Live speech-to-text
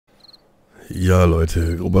Ja,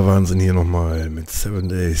 Leute, grober Wahnsinn hier nochmal mit 7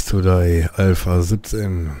 Days to Die Alpha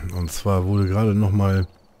 17. Und zwar wurde gerade nochmal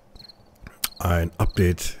ein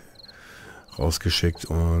Update rausgeschickt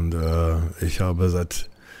und ich habe seit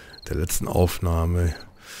der letzten Aufnahme,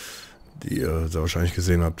 die ihr sehr wahrscheinlich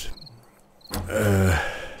gesehen habt,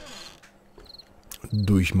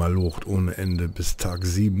 durchmalocht ohne Ende bis Tag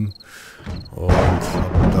 7 und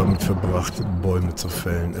habe damit verbracht, Bäume zu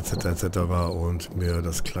fällen etc. etc. und mir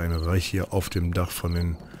das kleine Reich hier auf dem Dach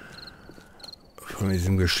von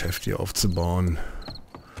diesem Geschäft hier aufzubauen,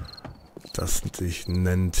 das sich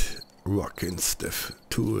nennt Rock'n'Stiff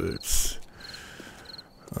Tools.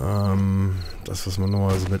 Das, was man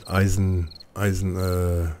normalerweise mit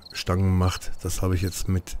Eisenstangen macht, das habe ich jetzt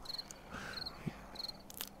mit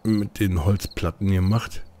den Holzplatten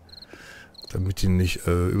gemacht, damit die nicht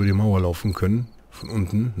über die Mauer laufen können, von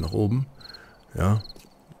unten nach oben. Ja,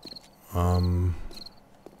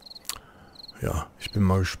 ja, ich bin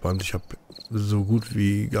mal gespannt. Ich habe so gut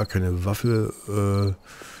wie gar keine Waffe.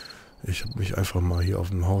 Ich habe mich einfach mal hier auf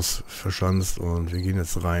dem Haus verschanzt und wir gehen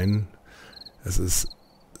jetzt rein. Es ist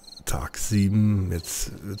Tag 7,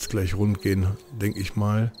 jetzt wird es gleich rund gehen, denke ich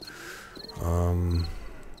mal.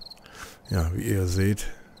 Ja, wie ihr seht,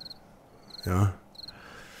 ja,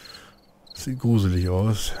 sieht gruselig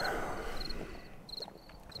aus.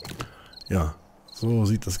 Ja, so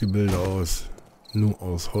sieht das Gebilde aus. Nur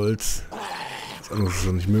aus Holz. Das andere ist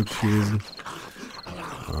ja nicht möglich gewesen.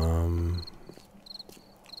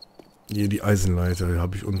 Hier die Eisenleiter, hier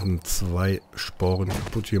habe ich unten 2 Sporen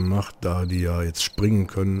kaputt gemacht, da die ja jetzt springen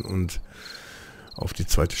können und auf die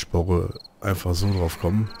zweite Spore einfach so drauf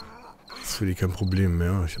kommen. Das ist für die kein Problem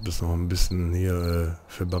mehr. Ich habe das noch ein bisschen hier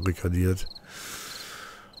verbarrikadiert.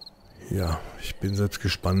 Ja, ich bin selbst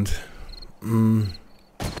gespannt.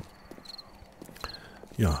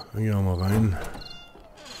 Ja, dann gehen wir mal rein.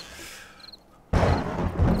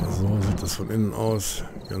 So sieht das von innen aus.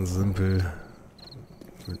 Ganz simpel.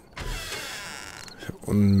 Ich habe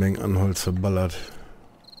Unmengen an Holz verballert.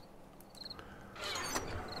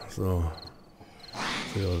 So.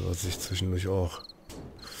 Ja, was ich zwischendurch auch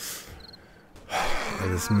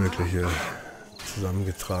alles Mögliche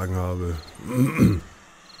zusammengetragen habe.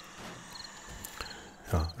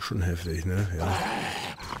 Ja, schon heftig, ne? Ja.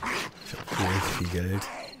 Ich habe echt viel Geld.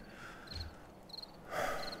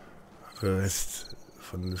 Der Rest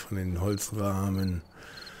von den Holzrahmen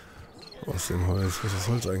aus dem Holz. Was ist das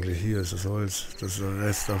Holz eigentlich? Hier ist das Holz. Das ist der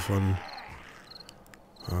Rest davon.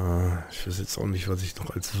 Ich weiß jetzt auch nicht, was ich noch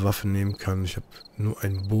als Waffe nehmen kann. Ich habe nur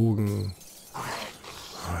einen Bogen.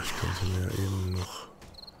 Ich könnte mir eben noch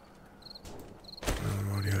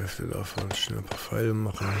mal die Hälfte davon schnell ein paar Pfeile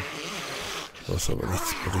machen. Was aber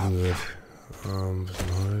nichts bringen wird. Ein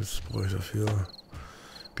bisschen Holz brauche ich dafür.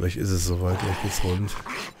 Gleich ist es soweit, gleich geht's rund.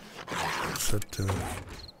 Rezepte.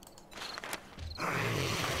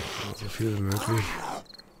 So viel wie möglich.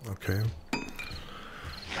 Okay.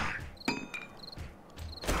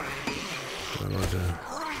 Ja, Leute.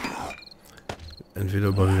 Entweder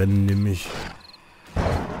überrennen die mich.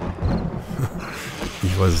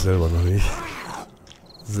 Ich weiß es selber noch nicht.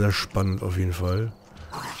 Sehr spannend auf jeden Fall.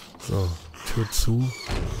 So, Tür zu.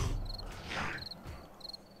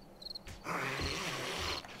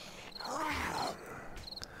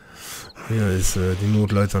 Hier ist die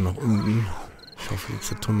Notleiter nach unten. Ich hoffe, jetzt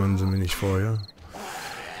zertrümmern sie mir nicht vorher.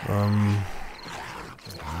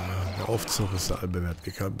 Der Aufzug ist allbemerkt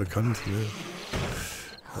bekannt. Ne?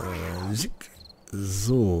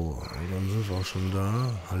 So, dann sind wir auch schon da.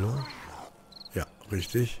 Hallo? Ja,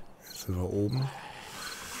 richtig. Jetzt sind wir oben.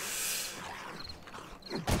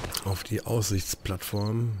 Auf die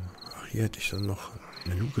Aussichtsplattform. Ach, hier hätte ich dann noch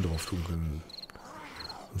eine Luke drauf tun können.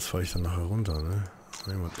 Sonst fahre ich dann nachher runter, ne?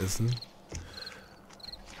 Mal jemand essen.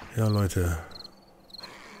 Ja, Leute.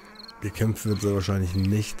 Gekämpft wird sehr wahrscheinlich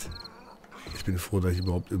nicht. Ich bin froh, dass ich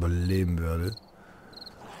überhaupt überleben werde.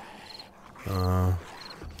 Ja,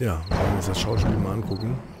 wollen wir uns das Schauspiel mal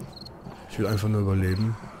angucken. Ich will einfach nur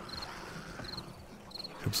überleben.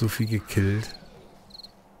 Ich habe so viel gekillt.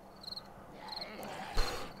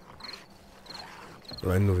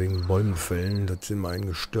 Rein nur wegen Bäumenfällen, dass sie mal einen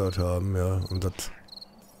gestört haben, ja. Und das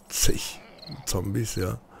zig Zombies,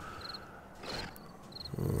 ja.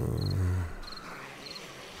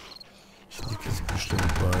 Ich liege jetzt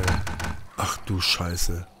bestimmt bei... Ach du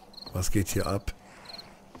Scheiße. Was geht hier ab?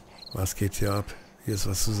 Was geht hier ab? Hier ist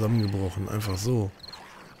was zusammengebrochen. Einfach so.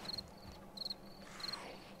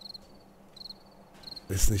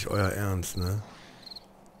 Ist nicht euer Ernst, ne?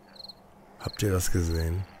 Habt ihr das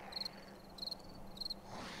gesehen?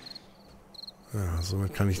 Ja,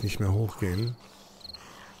 somit kann ich nicht mehr hochgehen.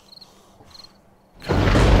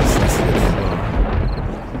 Was ist das jetzt?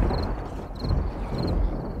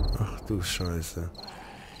 du Scheiße.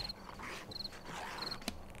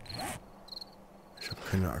 Ich habe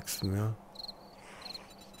keine Axt mehr.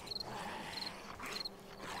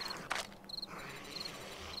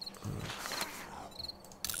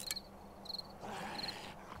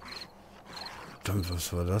 Dann,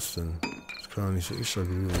 was war das denn? Das kann doch nicht so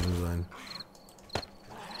instabil gewesen sein.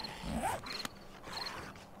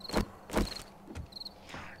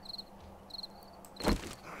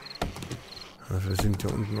 Ja, wir sind ja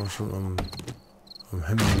unten auch schon am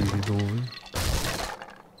Hemden wie die Doofen.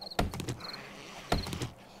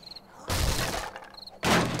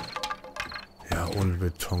 Ja, ohne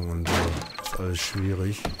Beton und so. Ist alles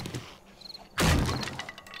schwierig.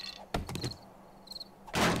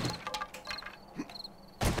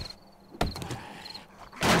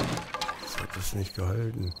 Nicht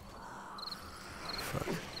gehalten. Fuck.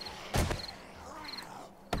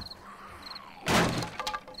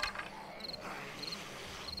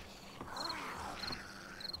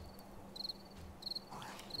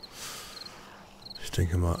 Ich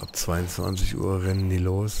denke mal, ab 22 Uhr rennen die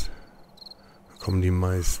los. Da kommen die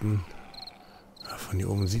meisten. Ja, von hier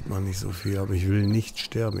oben sieht man nicht so viel, aber ich will nicht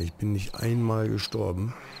sterben. Ich bin nicht einmal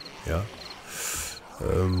gestorben. Ja.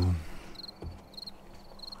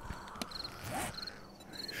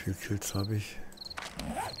 Wie viele Kills habe ich?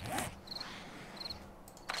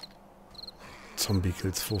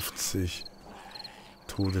 Zombie-Kills 50.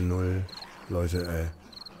 Tode 0. Leute,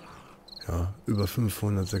 ja, über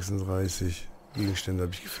 536 Gegenstände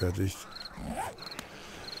habe ich gefertigt.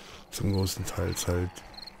 Zum großen Teil halt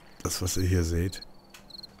das, was ihr hier seht.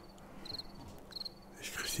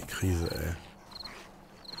 Ich kriege die Krise,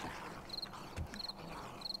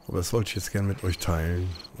 Aber das wollte ich jetzt gerne mit euch teilen.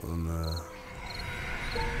 Und,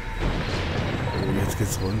 jetzt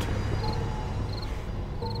geht's rund.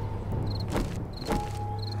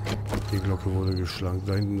 Die Glocke wurde geschlagen.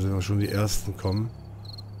 Da hinten sind wir schon die ersten kommen.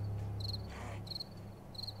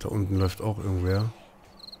 Da unten läuft auch irgendwer.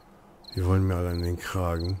 Die wollen mir alle in den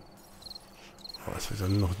Kragen. Oh, es wird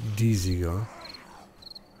dann noch diesiger.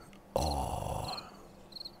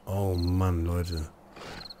 Oh Mann, Leute.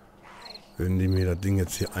 Wenn die mir das Ding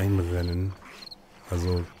jetzt hier einrennen.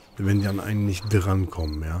 Also, wenn die an einen nicht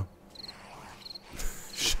drankommen, ja.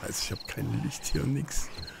 Scheiße, ich habe kein Licht hier und nix.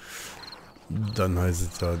 Dann heißt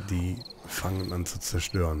es da, die fangen an zu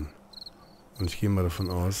zerstören. Und ich gehe mal davon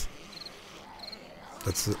aus,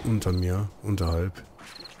 dass sie unter mir, unterhalb,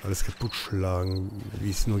 alles kaputt schlagen,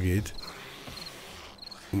 wie es nur geht,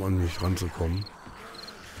 um an mich ranzukommen.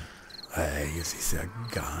 Jetzt ist ja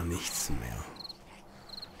gar nichts mehr.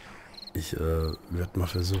 Ich werde mal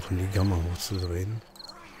versuchen, die Gamma hochzudrehen.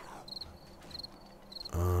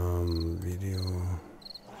 Video.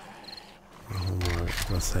 Machen wir mal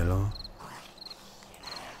etwas heller.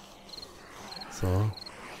 So.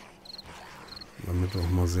 Damit wir auch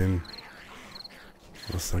mal sehen,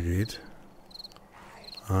 was da geht.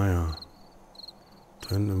 Ah ja.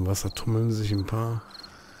 Drin im Wasser tummeln sich ein paar.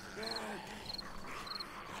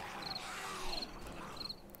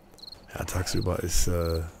 Ja, tagsüber ist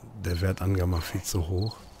der Wert an Gamma viel zu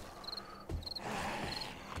hoch.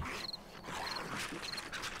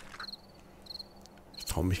 Ich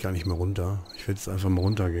traue mich gar nicht mehr runter. Ich will jetzt einfach mal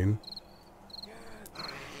runtergehen.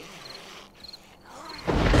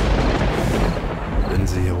 Wenn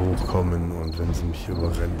sie hier hochkommen und wenn sie mich hier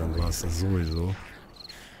überrennen, dann war es das sowieso.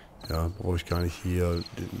 Ja, brauche ich gar nicht hier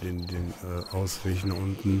den Ausweg nach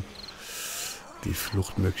unten, die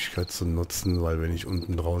Fluchtmöglichkeit zu nutzen, weil wenn ich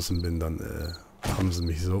unten draußen bin, dann haben sie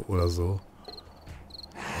mich so oder so.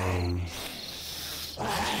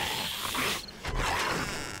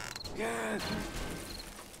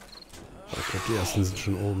 Ich glaube, die ersten sind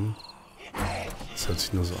schon oben. Das hört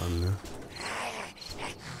sich nur so an, ne?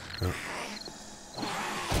 Ja.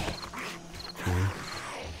 Okay.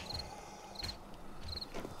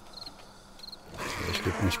 So, ich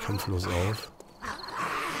gebe mich kampflos auf.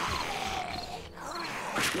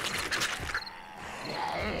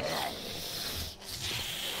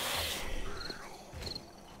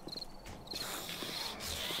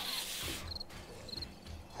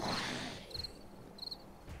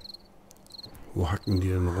 Wo hacken die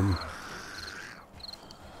denn rum?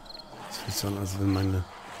 Das fühlt sich an, als wenn meine...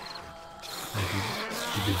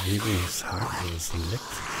 Die Bewegung ist hart, also es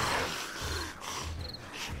leckt.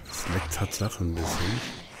 Es leckt Tatsache ein bisschen.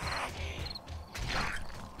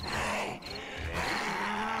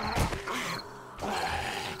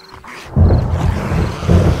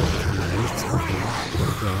 Kann man nichts machen.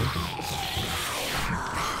 Ja.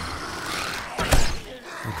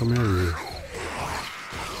 Na, komm her, Lee.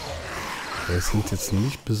 Es sind jetzt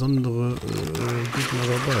nicht besondere Gegner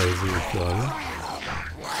dabei, sehe ich gerade.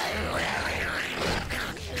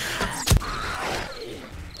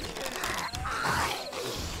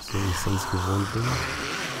 sonst gewohnt bin.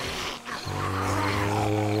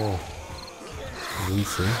 Oh, da sind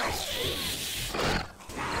sie.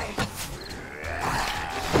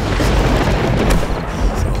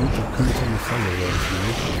 Das Auto könnte eine Falle werden.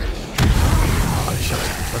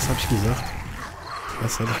 Was habe ich gesagt?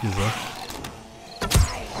 Was habe ich gesagt?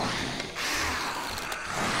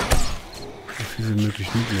 So viel wie möglich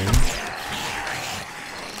mitnehmen.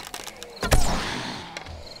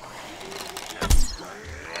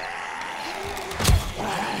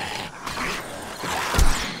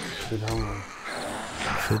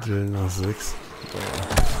 Viertel nach 6.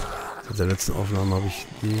 Seit der letzten Aufnahme habe ich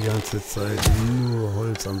die ganze Zeit nur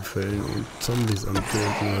Holz am Fällen und Zombies am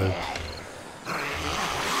Töten. Ja,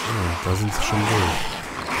 da sind sie schon durch.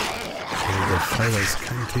 Also der Pfeiler ist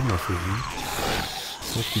kein Thema für sie.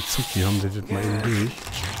 Zucki Zucki haben sie das mal eben durch.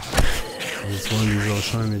 Und jetzt wollen die so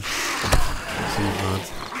wahrscheinlich so eine Art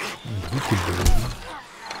Brücke bilden.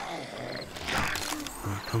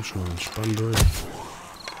 Ja, komm schon, spann durch.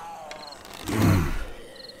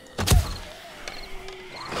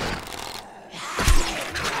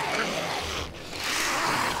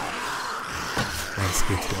 Das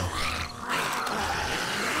geht hier auch.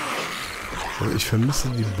 Also ich vermisse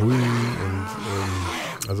die Bullen und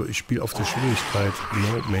also ich spiele auf der Schwierigkeit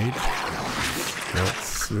No Mate. Ja,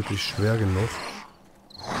 es ist wirklich schwer genug.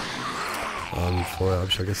 Vorher habe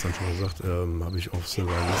ich ja gestern schon gesagt, habe ich auf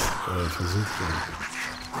Survivalist versucht.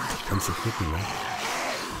 Ich kann es nicht gucken, ne?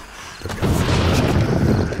 Das Ganze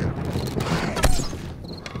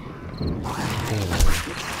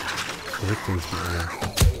verrückt nicht mehr.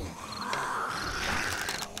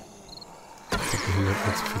 Ich habe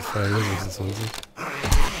nicht zu viel Pfeile, das ist sonst nicht.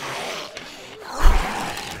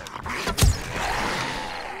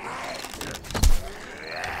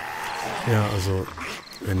 Ja, also,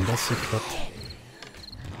 wenn das so klappt,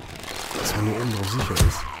 dass man nur oben drauf sicher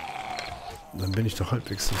ist, dann bin ich doch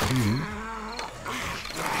halbwegs zufrieden.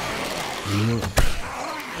 Nur,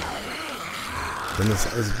 wenn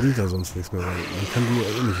das alles bringt ja sonst nichts mehr, weil man kann die ja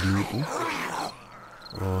eh nicht looten.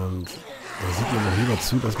 Und da sieht man doch lieber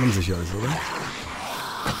zu, dass man sicher ist, oder?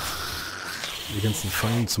 Die ganzen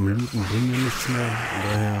Fallen zum Looten bringen mir nichts mehr. Und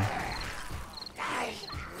daher habe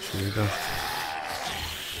ich mir gedacht,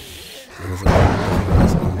 wenn das einfach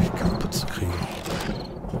ist, um mich kaputt zu kriegen,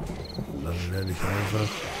 dann werde ich einfach...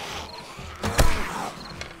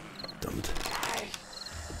 Verdammt.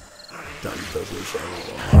 Verdammt, das ist aber...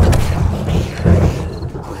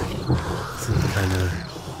 Das sind keine...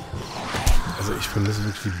 Also ich vermisse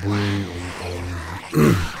wirklich die Bullen und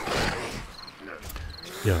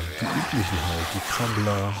ja, die üblichen halt, die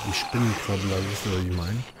Krabbler, die Spinnenkrabbler, wisst ihr, was ich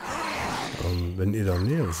meine? Wenn ihr da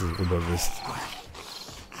Näheres darüber wisst,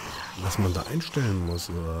 was man da einstellen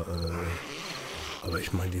muss, oder, aber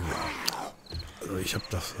ich meine, die, also ich habe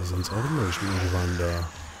das sonst auch immer gespielt, die waren da,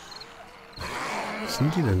 was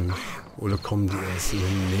sind die denn? Oder kommen die erst in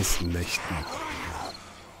den nächsten Nächten?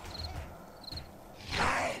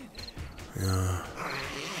 Ja.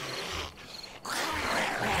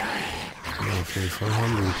 Ja, auf jeden Fall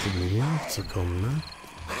haben wir ein Problem hier aufzukommen, ne?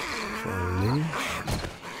 Vor allen Dingen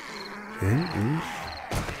hier hinten.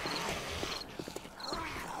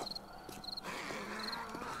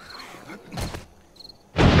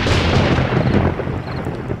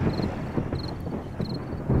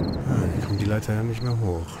 Ja, hier kommt die Leiter ja nicht mehr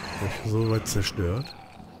hoch. Ich bin so weit zerstört.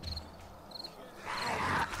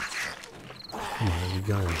 Guck mal, wie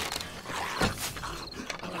geil.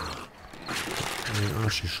 In den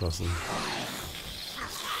Arsch geschossen.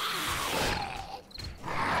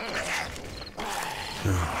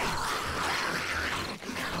 Ja.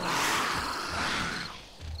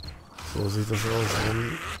 So sieht das aus,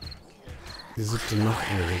 wenn die 7. Nacht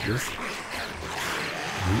weg ist.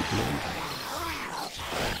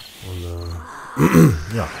 Und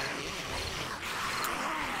ja.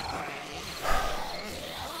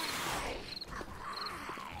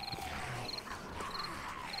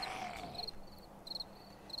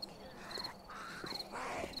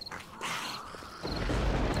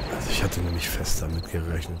 Ich hatte nämlich fest damit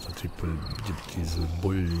gerechnet, dass diese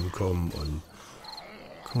Bullen kommen und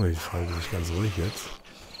guck mal, die fallen sich ganz ruhig jetzt.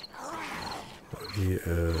 Die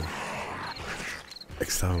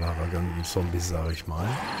extravaganten Zombies, sage ich mal,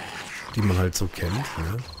 die man halt so kennt,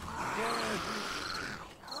 ne?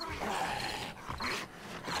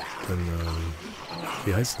 Dann,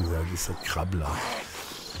 wie heißt denn der? Dieser Krabbler.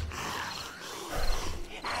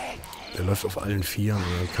 Der läuft auf allen Vieren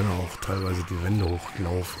und dann kann er auch teilweise die Wände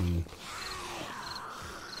hochlaufen.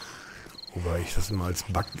 Wobei ich das immer als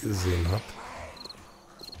Bug gesehen habe.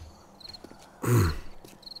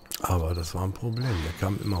 Aber das war ein Problem. Der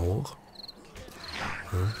kam immer hoch.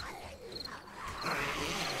 Ja.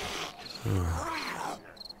 Ja.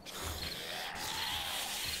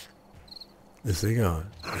 Ist egal.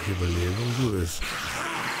 Ich überlebe und du isst.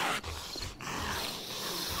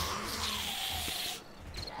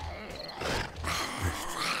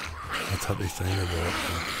 Was hab ich da hingebaut?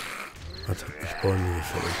 Was hab ich Bäume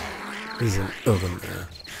gefällt? Wir sind Irren, ey.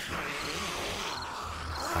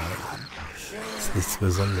 Ist nichts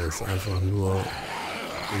Besonderes. Einfach nur, um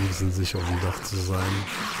ein bisschen sicher auf dem Dach zu sein.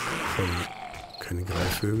 Von keine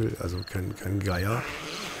Greifvögel, also kein Geier.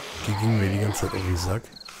 Die gingen mir die ganze Zeit auf den Sack.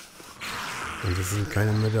 Und es sind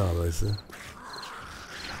keine mehr da, weißt du? Ja,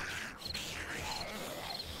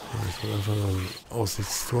 ich wollte einfach noch einen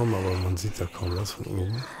Aussichtsturm, aber man sieht da kaum was von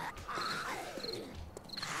oben.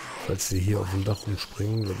 Falls die hier auf dem Dach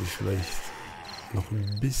rumspringen, dass ich vielleicht noch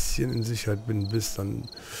ein bisschen in Sicherheit bin, bis dann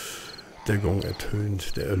der Gong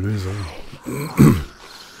ertönt, der Erlösung.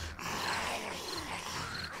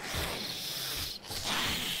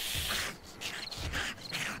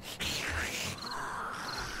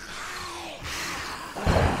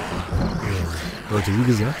 Leute, wie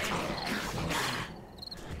gesagt,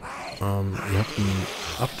 ihr habt ein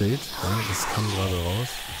Update, ja, das kam gerade raus,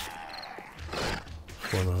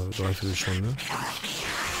 vor einer Dreiviertelstunde. Ich hab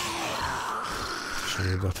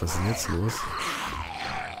schon gedacht, was ist denn jetzt los?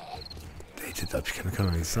 Dated up, kann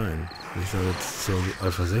doch nicht sein. Nicht, dass jetzt zur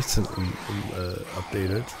Alpha 16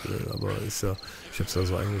 updated, aber ist ja, ich habe es ja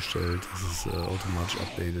so eingestellt, dass es automatisch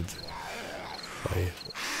updated bei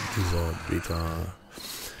dieser Beta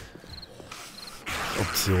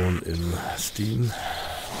Option im Steam.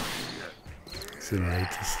 The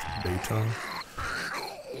latest Beta.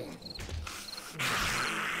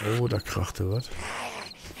 Oh, da krachte was.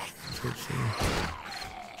 Wenn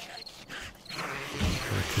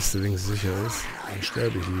die Kiste links sicher ist, dann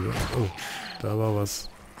sterbe ich lieber. Oh, da war was.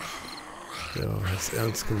 Ja, ist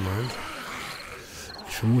ernst gemeint.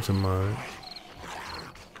 Ich vermute mal,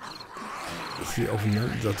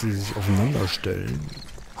 dass sie sich aufeinander stellen,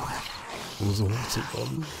 um so hoch zu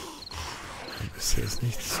kommen. Bisher ist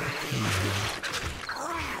nichts zu erkennen.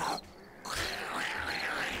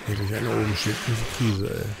 Hier durch einer oben steht, diese Krise,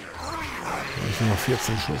 ey. Ich habe noch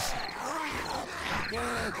 14 Schuss.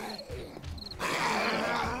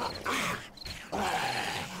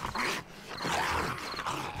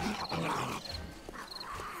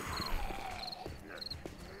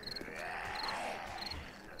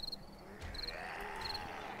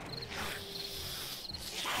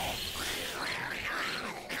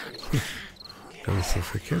 Gar nicht so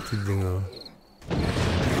verkehrt, die Dinger.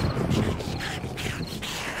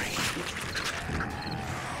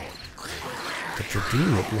 Dass der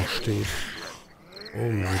Ding noch steht. Oh,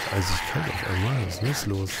 mir wird eisig kalt auf einmal. Was ist jetzt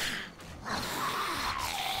los?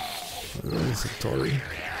 Das ist nicht so toll.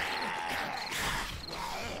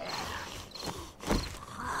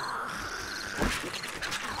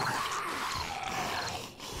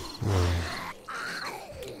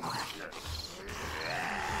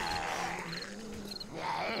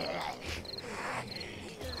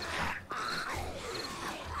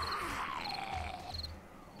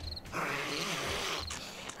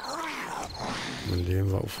 Mein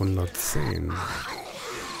Leben war auf 110.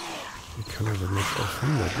 Wie kann er denn jetzt auf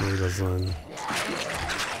 100 Meter sein?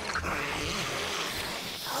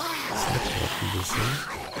 Das leckt gerade ein bisschen.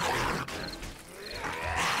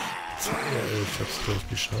 Ja, ich hab's gleich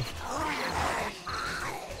geschafft.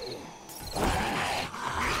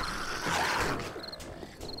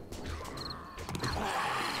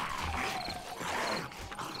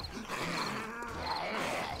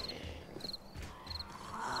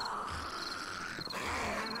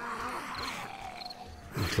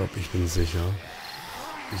 Ich glaube, ich bin sicher.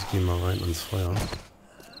 Ich gehe mal rein ans Feuer.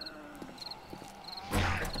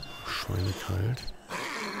 Schweinekalt. Ja,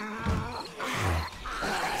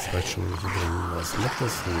 das reicht schon wieder drin. Was leckt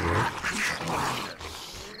das denn, oder?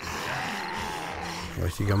 Weil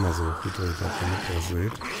ich die Gamma so hochgedreht habe, damit ihr das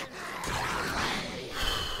seht.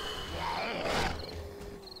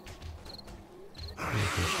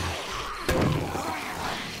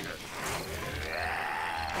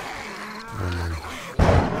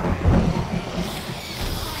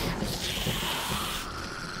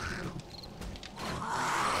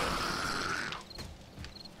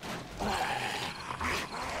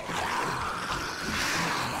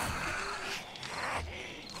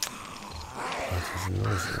 Was ist denn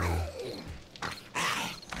los, ey?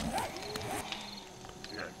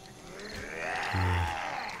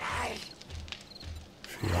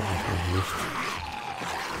 Viel habe ich noch nicht.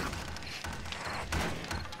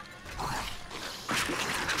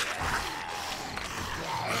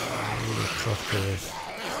 Oh, der kracht der ist.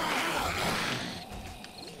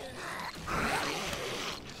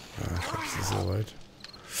 Ja,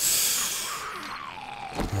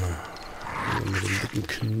 Mit dem dicken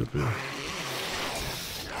Knüppel.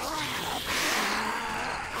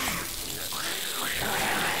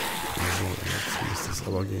 So, jetzt müsste es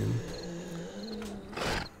aber gehen.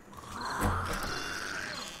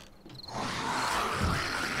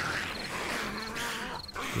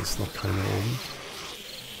 Hier ist noch keiner oben.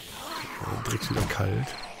 Direkt wieder kalt.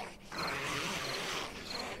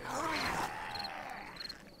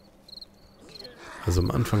 Also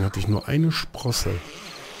am Anfang hatte ich nur eine Sprosse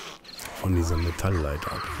von dieser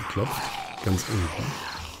Metallleiter abgeklopft, ganz unten,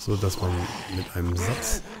 so dass man mit einem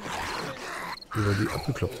Satz über die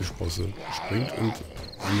abgeklopfte Sprosse springt und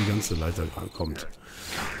an die ganze Leiter kommt.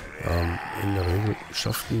 In der Regel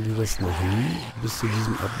schafften die das noch nie bis zu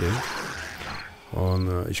diesem Update.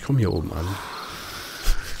 Und ich komme hier oben an.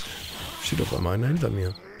 Steht auf einmal einer hinter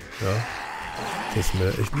mir. Ja, der ist mir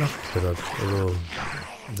echt nachgeklettert. Also,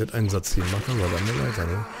 der hat einen Satz gemacht, dann war da eine Leiter,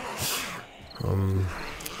 ne?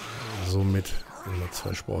 Somit immer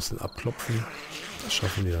 2 Sprossen abklopfen. Das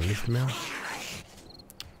schaffen die dann nicht mehr.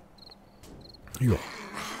 Ja.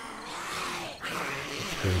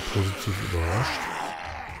 Ich bin positiv überrascht.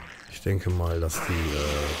 Ich denke mal, dass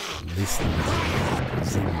die nächsten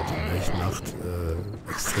 7 Nacht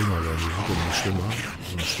extremer werden. Die wird nicht schlimmer.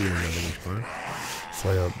 Und schlimmer, denke ich mal. Das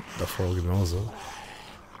war ja davor genauso.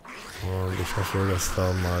 Und ich hoffe, dass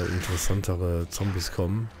da mal interessantere Zombies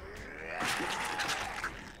kommen.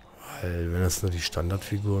 Weil wenn das nur die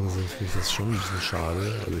Standardfiguren sind, finde ich das schon ein bisschen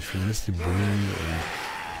schade. Also ich vermisse die Bullen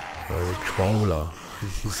und Crawler, wie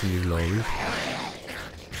hießen die, glaube ich.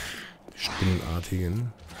 Die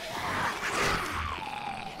Spinnenartigen.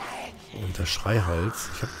 Und der Schreihals.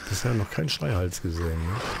 Ich habe bisher noch keinen Schreihals gesehen.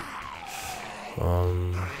 Ne?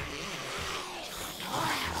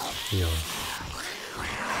 Ja.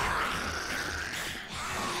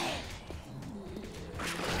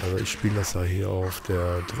 Also ich spiele das ja hier auf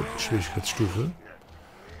der 3. Schwierigkeitsstufe.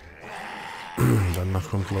 Danach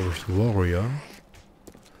kommt, glaube ich, Warrior.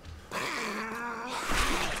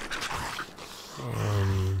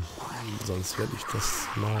 Sonst werde ich das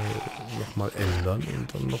mal nochmal ändern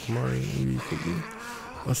und dann nochmal irgendwie gucken,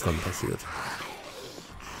 was dann passiert.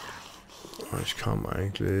 Ich kam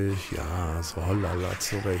eigentlich, ja, so hollala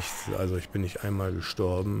zurecht. Also ich bin nicht einmal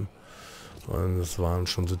gestorben. Und es waren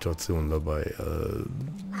schon Situationen dabei,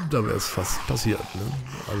 da wäre es fast passiert, ne?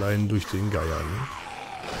 Allein durch den Geier,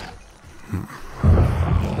 ne?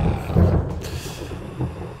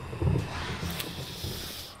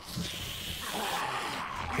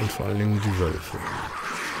 Und vor allen Dingen die Wölfe.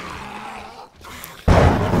 Ich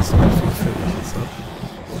weiß nicht, wie viel ich jetzt habe.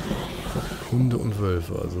 Hunde und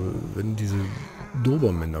Wölfe, also wenn diese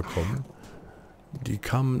Dobermänner kommen, die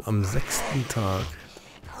kamen am 6. Tag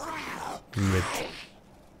mit,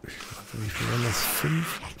 wie viel waren das?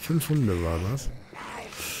 5 Hunde waren das.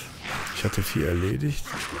 Ich hatte 4 erledigt.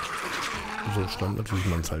 So Standard, wie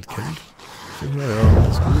man es halt kennt. Ich dachte, naja,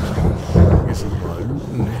 alles gut. Gehst du mal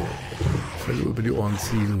looten, ne? Fälle über die Ohren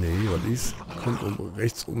ziehen, nee, was ist? Kommt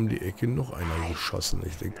rechts um die Ecke noch einer geschossen.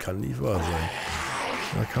 Ich denke, kann nicht wahr sein.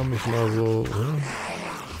 Da kam ich mal so,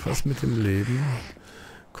 fast mit dem Leben.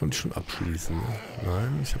 Konnte ich schon abschließen. Ne?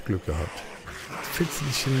 Nein, ich habe Glück gehabt.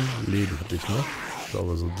 40 Leben hatte ich noch. Ich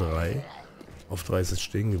glaube so 3. Auf 3 ist es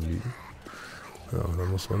stehen geblieben. Ja, da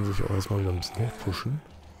muss man sich auch erstmal wieder ein bisschen hochpushen.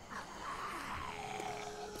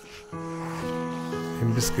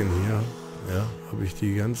 Ein bisschen hier, ja, habe ich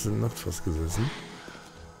die ganze Nacht fast gesessen.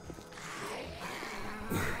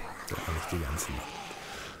 Ja, nicht die ganze Nacht.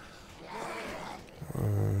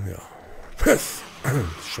 Ja.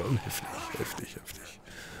 Schon heftig.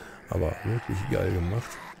 Aber wirklich geil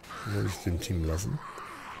gemacht. Muss ich dem Team lassen.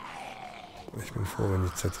 Ich bin froh, wenn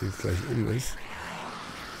die Zeit jetzt gleich ist.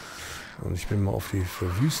 Und ich bin mal auf die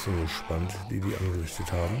Verwüstung gespannt, die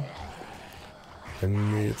angerichtet haben.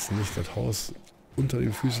 Wenn mir jetzt nicht das Haus unter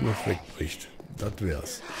den Füßen noch wegbricht. Das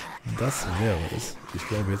wär's. Das wäre es. Ich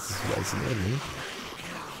glaube, jetzt ist wieder alles in Ordnung.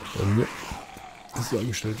 Und mir ist so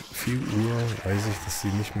angestellt, 4 Uhr weiß ich, dass sie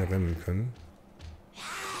nicht mehr rennen können.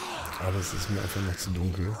 Aber es ist mir einfach noch zu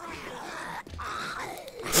dunkel.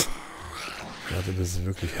 Warte, bis es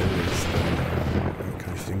wirklich hell ist. Dann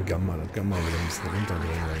kann ich das Gamma wieder ein bisschen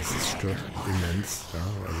runterdrehen, weil es stört immens. Ja,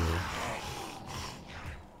 also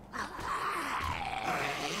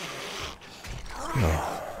ja.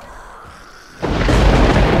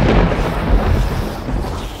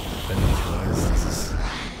 Wenn ich weiß,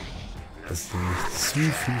 dass die nicht zu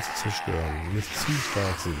viel zerstören, nicht zu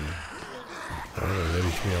stark sind, ja, dann werde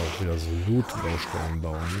ich mir auch wieder so Loot-Baustellen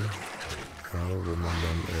bauen. Ja, wo man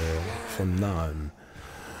dann von nahen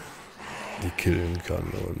die killen kann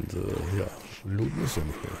und ja, looten ist ja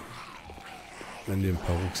nicht mehr. wenn die ein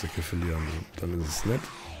paar Rucksäcke verlieren, dann ist es nett.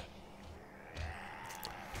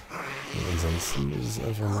 Und ansonsten ist es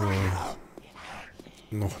einfach nur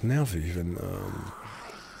noch nervig, wenn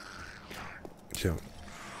tja,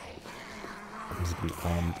 am 7.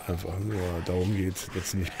 Abend einfach nur darum geht,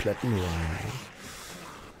 dass sie nicht plätten wollen. Ne?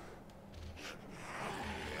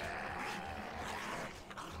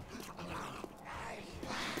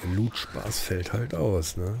 Der Loot-Spaß fällt halt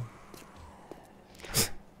aus, ne?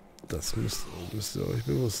 Das müsst ihr euch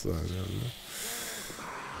bewusst sein, ja, ne?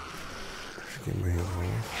 Ich gehe mal hier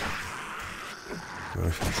rauf. Ja,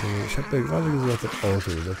 ich hab ja gerade gesagt, das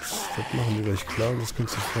Auto, das machen die gleich klar und das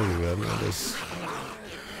könnte zur Folge werden, aber das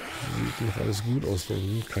sieht noch alles gut aus da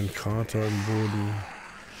unten. Kein Krater im Boden.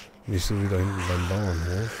 Nicht so wie da hinten beim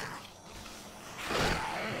Bauernhof.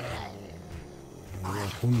 Ja,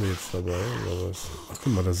 Hunde jetzt dabei, oder was? Ach,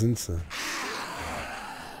 guck mal, da sind sie.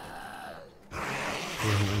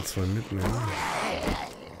 Wir haben ein, zwei mitnehmen.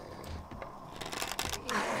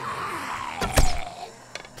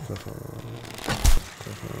 Treffer.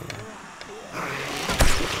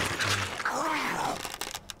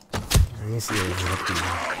 Was ihr habt ihr?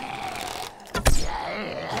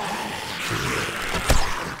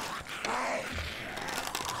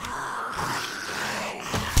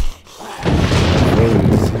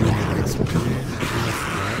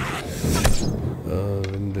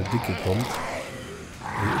 Wenn der Dicke kommt,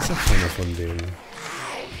 dann ist ja keiner von denen.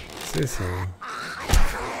 Siehst du?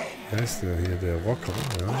 Wie heißt der hier? Der Rocker,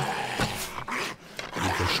 ja?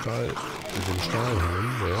 Mit dem Stahlhelm,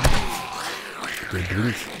 ja? Der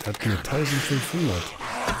bringt, der hat mir 1500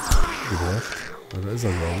 gebracht. Da ist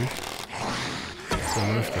er, glaube ich. So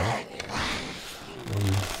läuft er.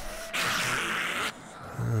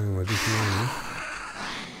 Mal dich mal, ne?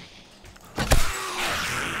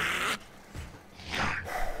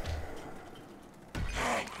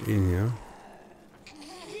 Ihn hier.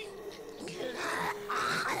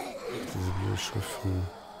 Diese blöde Schrift von...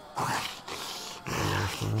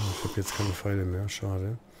 Ich habe jetzt keine Pfeile mehr,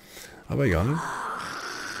 schade. Aber egal.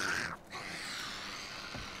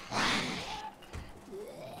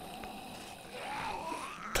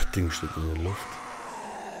 Das Ding steht in der Luft.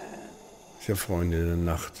 Ja, Freunde der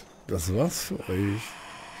Nacht. Das war's für euch.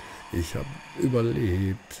 Ich habe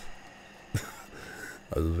überlebt.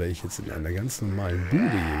 Also wäre ich jetzt in einer ganz normalen Bude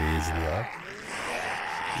gewesen, ja,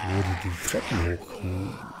 wo die Treppen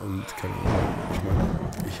hochkommen und keine Ahnung, ich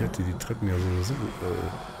meine, ich hätte die Treppen ja sowieso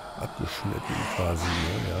abgeschnitten quasi,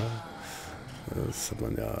 ne, ja. Das hat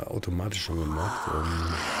man ja automatisch schon gemacht.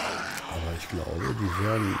 Aber ich glaube, die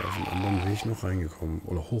wären auf einem anderen Weg noch reingekommen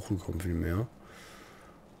oder hochgekommen vielmehr.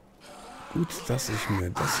 Gut, dass ich mir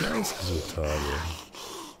das hier ausgesucht habe.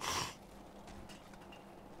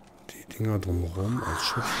 Dinger drumherum als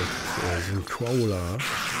Schutz, dass so ein Crawler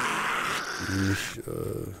nicht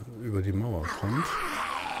über die Mauer kommt.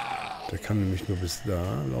 Der kann nämlich nur bis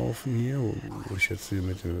da laufen hier, wo ich jetzt hier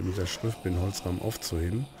mit der Schrift bin, Holzrahmen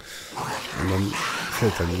aufzuheben. Und dann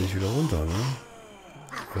fällt er nämlich wieder runter. Ne?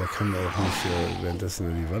 Aber er kann auch nicht, währenddessen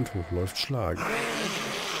er die Wand hochläuft, schlagen.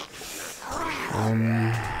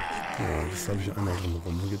 Ja, das habe ich einmal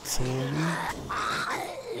drumherum gezogen.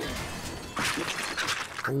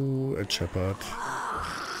 Oh, er scheppert.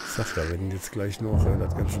 Ich sag ja, wenn jetzt gleich noch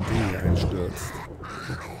das ganze Ding hier einstürzt,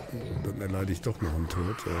 dann erleide ich doch noch einen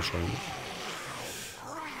Tod, wahrscheinlich.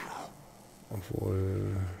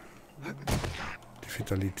 Obwohl, die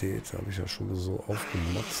Vitalität habe ich ja schon so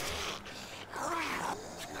aufgemotzt.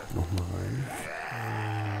 Ich guck noch mal rein.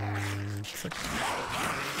 Zack.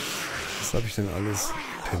 Was habe ich denn alles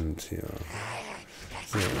pinnt hier?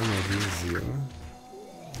 So, immer dieses hier.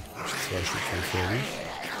 Hab ich 2 Stück von fertig.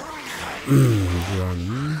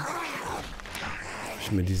 Dann habe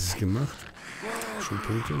ich mir dieses gemacht. Schon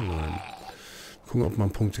Punkte? Nein. Gucken, ob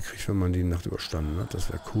man Punkte kriegt, wenn man die Nacht überstanden hat. Das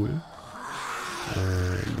wäre cool.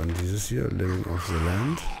 Dann dieses hier, Living off the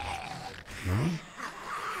Land. Ja.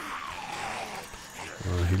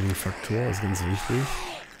 Healing Faktor ist ganz wichtig.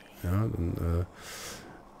 Ja, dann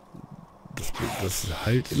das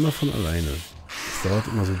heilt immer von alleine. Es dauert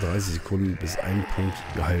immer so 30 Sekunden, bis ein Punkt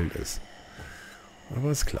geheilt ist.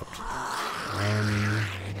 Aber es klappt.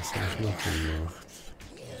 Was habe ich noch gemacht?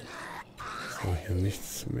 So, hier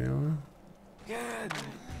nichts mehr.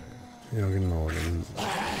 Ja, genau. Dann habe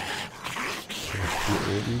ich hier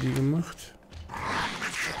oben die gemacht.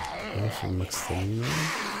 Ja, von Max Stamina.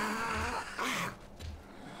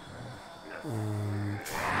 Und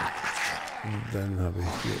dann habe ich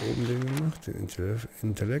hier oben den gemacht, den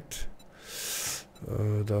Intellekt.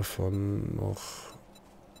 Davon noch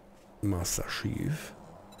Master Chief.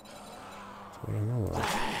 So, dann haben wir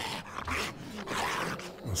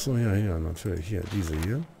Achso, ja, ja, natürlich. Hier, diese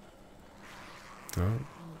hier. Ja,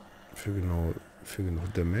 für genau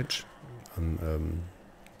Damage. Dann,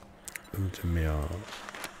 damit mehr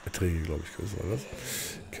Erträge, glaube ich, größer war das.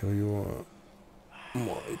 Carry your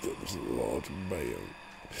items loud by.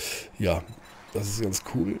 Ja, das ist ganz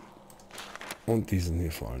cool. Und die sind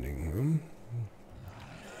hier vor allen Dingen. Ne?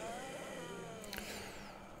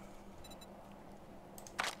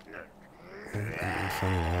 Und am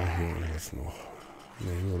Anfang war hier irgendwas noch.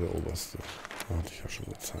 Ne, nur der oberste. Hatte ich ja schon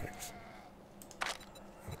gezeigt.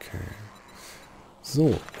 Okay.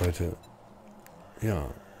 So, Leute. Ja.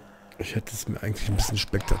 Ich hätte es mir eigentlich ein bisschen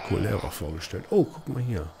spektakulärer vorgestellt. Oh, guck mal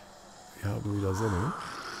hier. Wir haben wieder Sonne.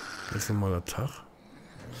 Ganz normaler Tag.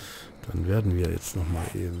 Dann werden wir jetzt nochmal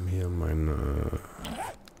eben hier meine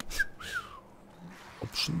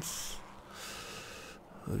Options.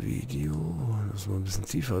 Video. Das ist mal ein bisschen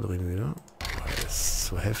tiefer drin wieder. Das ist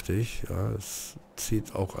so heftig. Ja, es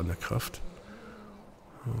zieht auch an der Kraft.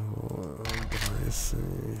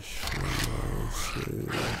 30, 35.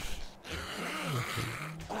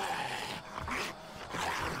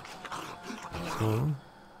 So.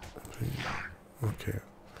 Okay.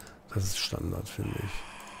 Das ist Standard, finde ich.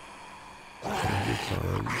 Kann ich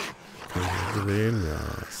drehen? Ja,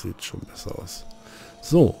 sieht schon besser aus.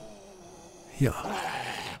 So. Ja.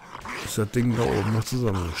 Ist das Ding da oben noch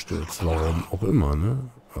zusammengestürzt. Warum auch immer, ne?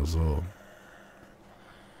 Also.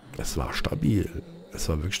 Es war stabil. Es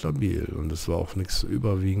war wirklich stabil. Und es war auch nichts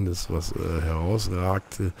Überwiegendes, was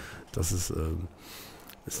herausragte, dass es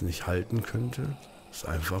es nicht halten könnte. Ist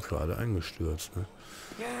einfach gerade eingestürzt, ne?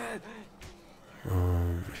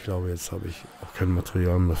 Ich glaube, jetzt habe ich auch kein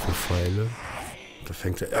Material mehr für Pfeile. Da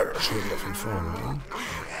fängt der Ärger schon wieder von vorne an.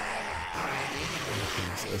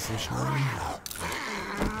 Das Essen schneiden.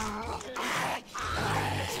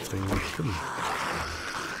 Das trinken können.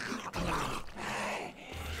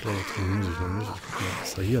 Ich glaube, trinken muss ich noch nicht. Ich gucke mal,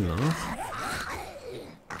 was da hier nach.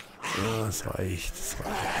 Ja, es reicht.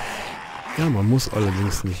 Ja, man muss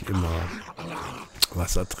allerdings nicht immer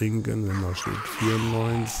Wasser trinken, wenn da steht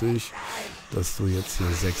 94, dass du jetzt hier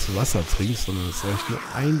 6 Wasser trinkst, sondern es reicht nur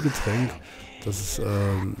ein Getränk, das es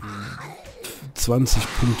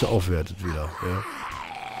 20 Punkte aufwertet wieder. Ja.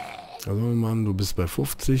 Also Mann, du bist bei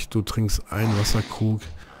 50, du trinkst einen Wasserkrug,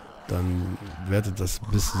 dann wertet das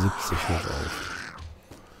bis 70 hoch auf.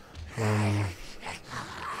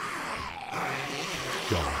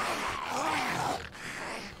 Ja.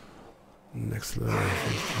 Next Level.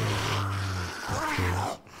 Okay.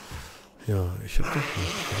 Ja, ich habe doch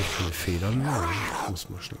keine Federn mehr. Ich muss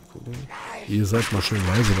mal schnell gucken. Ihr seid mal schön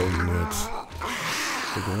leise da unten jetzt.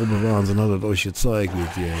 Der grobe Wahnsinn hat es euch gezeigt, wie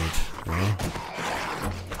es geht. Ja.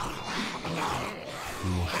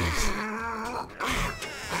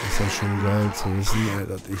 Das ist ja schon geil zu wissen,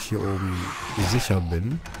 dass ich hier oben sicher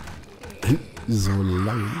bin.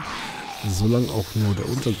 Solange auch nur der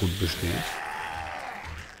Untergrund besteht.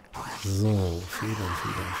 So, Federn.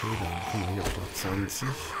 Guck mal, hier auch noch 20.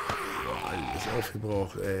 Boah, alles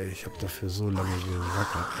aufgebraucht, ey. Ich habe dafür so lange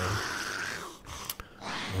gerackert, ey.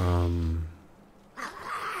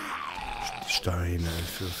 Steine,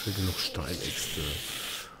 für genug Steinäxte.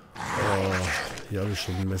 Hier habe ich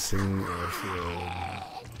schon Messing,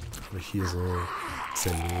 habe ich hier so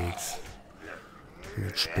zerlegt.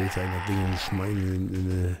 Jetzt später in der Dinge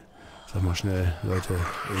schmeißen, sag mal schnell, Leute,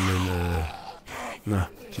 in den,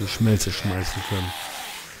 die Schmelze schmeißen können.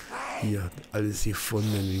 Hier, alles hier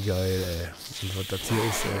gefunden, wie geil, ey. Und was das hier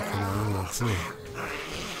ist, ey, keine Ahnung, ach so. Ja,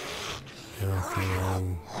 keine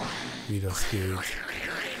Ahnung, wie das geht.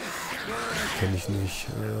 Kenne ich nicht.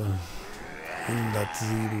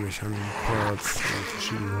 107 Mechanical Parts in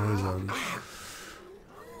verschiedenen Häusern.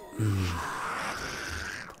 Dann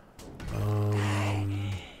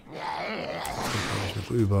kann ich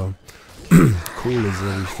noch über. Kohle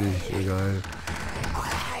sehr wichtig, egal.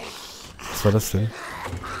 Was war das denn?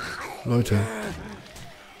 Leute.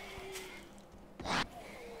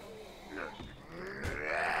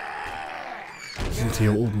 Wir sind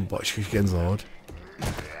hier oben. Boah, ich krieg Gänsehaut.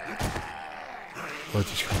 Leute,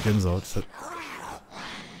 ich krieg Gänsehaut.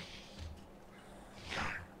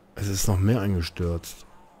 Es ist noch mehr eingestürzt.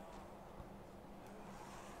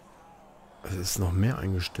 Es ist noch mehr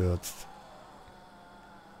eingestürzt.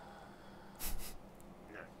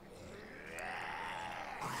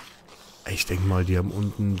 Ich denke mal, die haben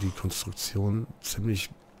unten die Konstruktion ziemlich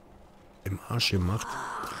im Arsch gemacht.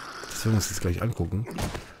 Das werden wir uns jetzt gleich angucken.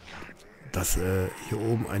 Dass hier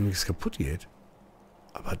oben einiges kaputt geht.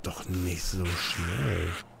 Aber doch nicht so schnell.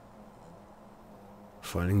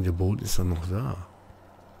 Vor allen Dingen der Boden ist dann noch da.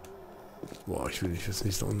 Boah, ich will nicht wissen, wie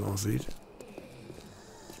es da unten aussieht.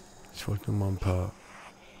 Ich wollte nur mal ein paar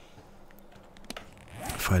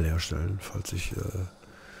Pfeile herstellen, falls ich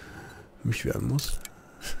mich wehren muss.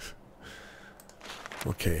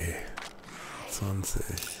 Okay. 20.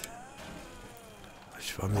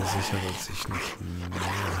 Ich war mir sicher, dass ich noch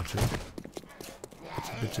mehr hatte.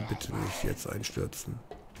 Bitte, bitte, bitte nicht jetzt einstürzen.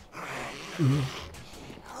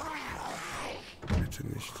 Bitte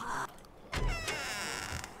nicht.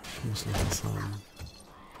 Ich muss noch was haben.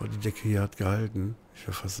 Boah, die Decke hier hat gehalten. Ich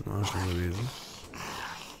wäre fast im Arsch gewesen.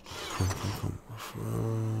 Komm, komm, komm.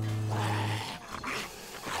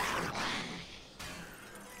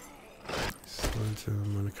 Ich sollte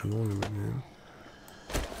meine Kanone mitnehmen.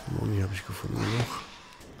 Moni habe ich gefunden noch.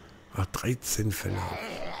 Ach, 13 Fälle.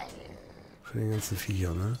 Für den ganzen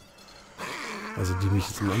Viecher, ne? Also die mich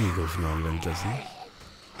jetzt mal angegriffen haben währenddessen.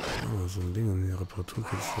 Oh, so ein Ding und die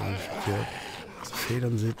Reparaturkiste nicht verkehrt. Also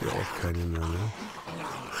Federn seht ihr auch keine mehr, ne?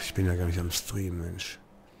 Ach, ich bin ja gar nicht am Stream, Mensch.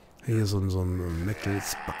 Hier so ein Metal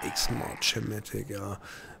Spikes Mod Schematic, ja.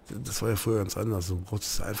 Das war ja früher ganz anders. Du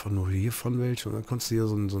brauchst einfach nur hiervon welche und dann konntest du hier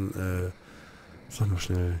sag mal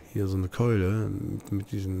schnell, hier so eine Keule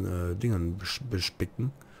mit diesen Dingern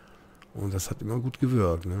bespicken. Und das hat immer gut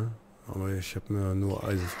gewirkt, ne? Aber ich habe mir nur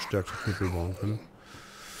eisenverstärkte Knüppel bauen können.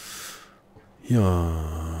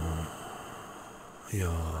 Ja.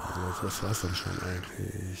 Ja, das war's dann schon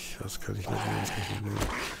eigentlich. Was kann ich noch nehmen?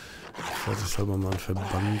 Vorsichtshalber mal einen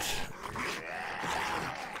Verband.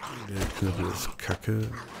 Der Knüppel ist kacke.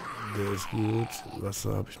 Der ist gut.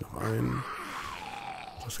 Wasser habe ich noch einen.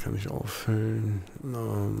 Das kann ich auffüllen.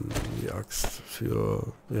 Die Axt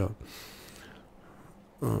für, ja,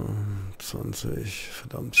 20.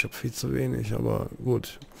 Verdammt, ich habe viel zu wenig, aber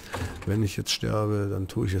gut. Wenn ich jetzt sterbe, dann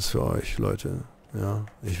tue ich es für euch, Leute. Ja,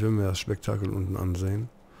 ich will mir das Spektakel unten ansehen.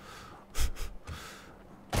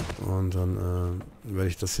 Und dann werde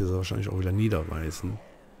ich das hier so wahrscheinlich auch wieder niederreißen.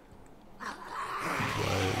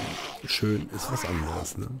 Weil schön ist was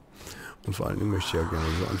anderes, ne? Und vor allen Dingen möchte ich ja gerne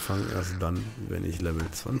so anfangen, erst dann, wenn ich Level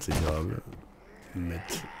 20 habe,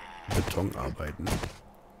 mit Beton arbeiten.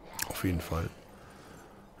 Auf jeden Fall.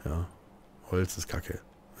 Ja, Holz ist kacke.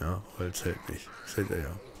 Ja, Holz hält nicht. Das hält er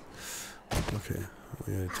ja. Okay,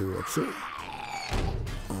 hier die Tür zu.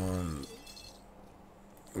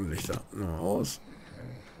 Und Lichter noch aus.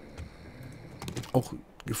 Auch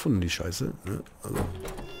gefunden, die Scheiße. Ne? Also,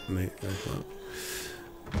 nee, gleich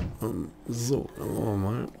mal. So, dann machen wir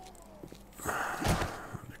mal.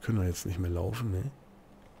 Wir können da jetzt nicht mehr laufen, ne?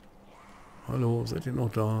 Hallo, seid ihr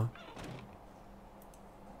noch da?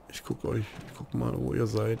 Ich guck mal, wo ihr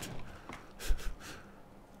seid.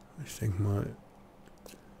 Ich denke mal,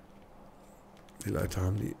 die Leiter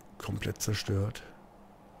haben die komplett zerstört.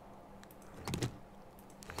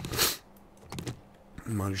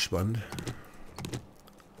 Mal gespannt.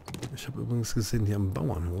 Ich habe übrigens gesehen, hier am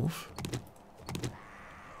Bauernhof.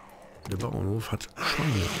 Der Bauernhof hat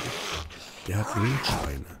Schweine. Der hat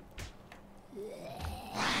Wildschweine.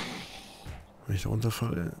 Wenn ich da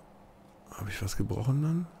runterfalle, habe ich was gebrochen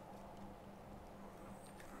dann?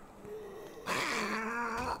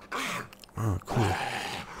 Ah, cool.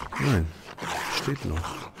 Nein, steht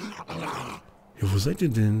noch. Ja, wo seid ihr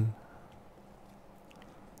denn?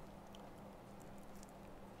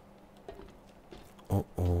 Oh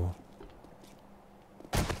oh.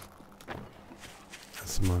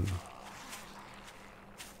 Erstmal.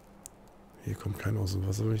 Hier kommt keiner aus dem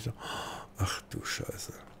Wasser, wenn ich da. Ach du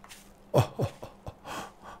Scheiße. Oh, oh, oh,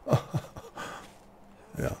 oh.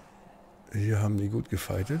 Ja. Hier haben die gut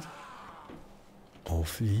gefightet.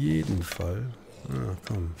 Auf jeden Fall. Na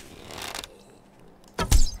komm.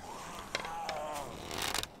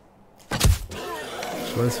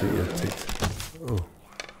 Ich weiß, wie ihr tickt. Oh.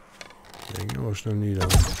 Der ging aber schnell nieder.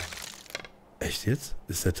 Echt jetzt?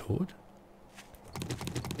 Ist der tot?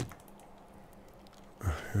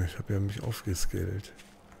 Ach ja, ich habe ja mich aufgeskillt.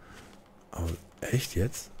 Aber echt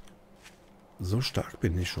jetzt? So stark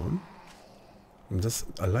bin ich schon? Und das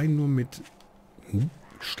allein nur mit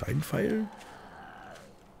Steinpfeilen?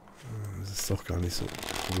 Das ist doch gar nicht so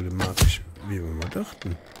problematisch, wie wir mal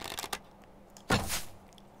dachten.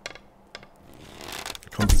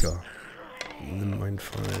 Komm, Digga. Nimm meinen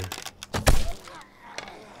Pfeil.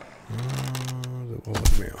 Da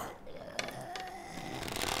braucht mehr.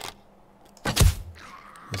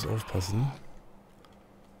 Muss aufpassen.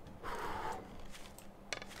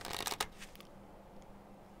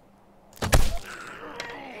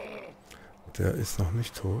 Der ist noch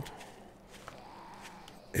nicht tot.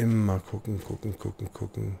 Immer gucken.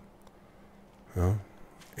 Ja.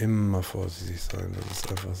 Immer vorsichtig sein. Das ist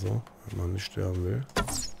einfach so, wenn man nicht sterben will.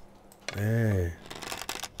 Ey.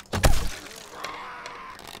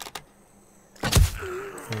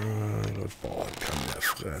 Boah, kann der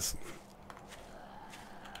fressen.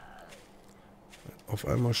 auf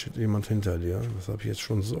einmal steht jemand hinter dir. Das habe ich jetzt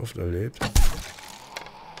schon so oft erlebt.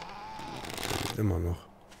 Immer noch.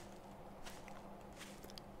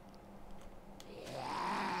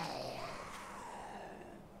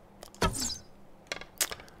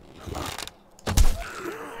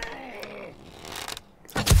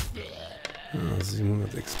 Ja,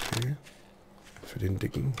 700 XP für den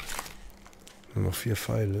Dicken. Nur noch 4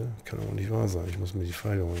 Pfeile. Kann auch nicht wahr sein. Ich muss mir die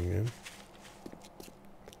Pfeile holen gehen.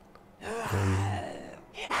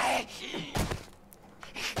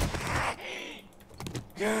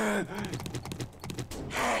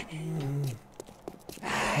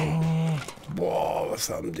 Oh, boah, was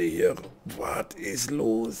haben die hier? Was ist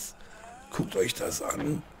los? Guckt euch das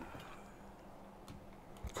an.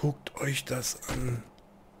 Guckt euch das an.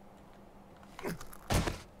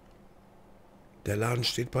 Der Laden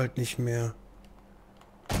steht bald nicht mehr.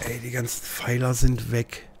 Ey, die ganzen Pfeiler sind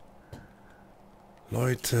weg.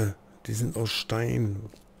 Leute, die sind aus Stein.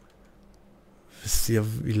 Wisst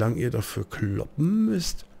ihr, wie lange ihr dafür kloppen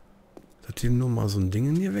müsst? Dass ihr nur mal so ein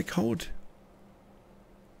Ding hier weghaut?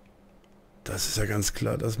 Das ist ja ganz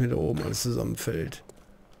klar, dass mir da oben alles zusammenfällt.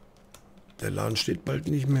 Der Laden steht bald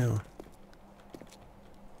nicht mehr.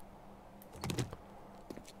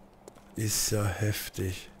 Ist ja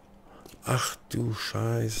heftig. Ach du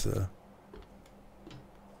Scheiße.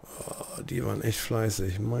 Oh, die waren echt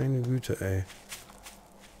fleißig. Meine Güte, ey.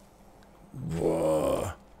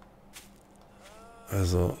 Boah.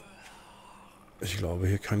 Also, ich glaube,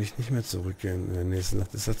 hier kann ich nicht mehr zurückgehen. In der nächsten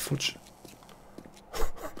Nacht ist das futsch.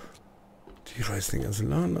 Die reißen den ganzen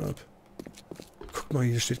Laden ab. Guck mal,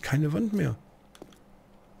 hier steht keine Wand mehr.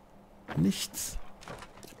 Nichts.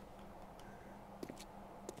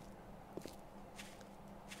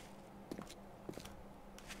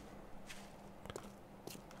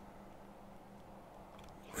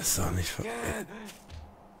 Ist doch nicht ver...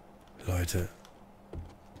 Leute.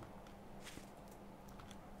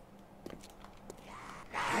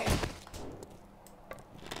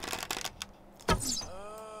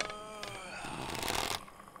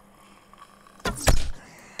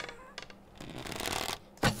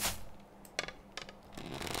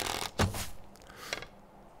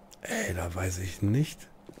 Ey, da weiß ich nicht,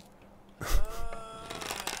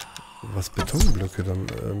 was Betonblöcke dann,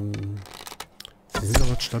 die sind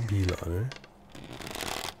aber stabiler, ne?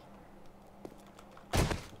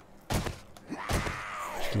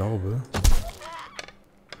 Ich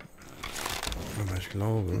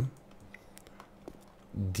glaube,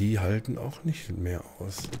 die halten auch nicht mehr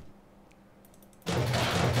aus. Wie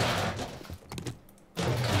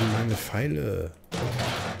meine Pfeile.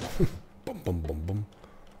 Bum, bum, bum, bum.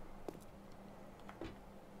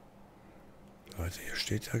 Leute, hier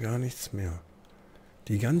steht ja gar nichts mehr.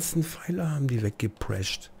 Die ganzen Pfeiler haben die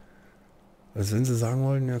weggeprescht. Also wenn sie sagen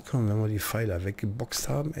wollen, ja komm, wenn wir die Pfeiler weggeboxt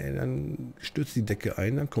haben, ey, dann stürzt die Decke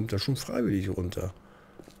ein, dann kommt er schon freiwillig runter.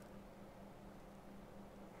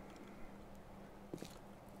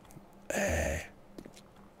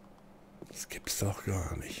 Das gibt's doch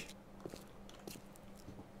gar nicht.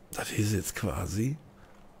 Das ist jetzt quasi...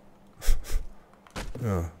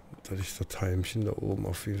 ja, dass ich das Heimchen da oben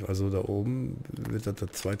auf jeden Fall... Also da oben wird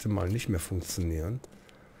das zweite Mal nicht mehr funktionieren.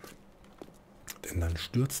 Denn dann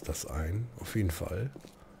stürzt das ein, auf jeden Fall.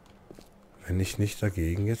 Wenn ich nicht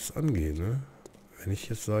dagegen jetzt angehe, ne? Wenn ich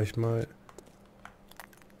jetzt, sag ich mal...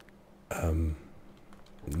 eine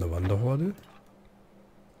Wanderhorde?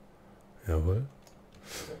 Jawohl.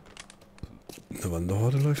 Eine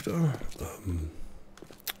Wanderhorde läuft da.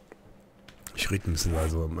 Ich rede ein bisschen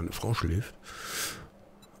leiser, weil meine Frau schläft.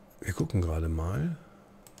 Wir gucken gerade mal.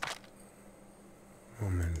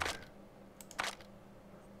 Moment.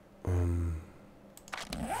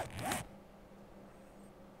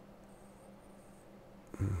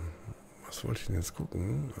 Was wollte ich denn jetzt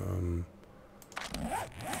gucken?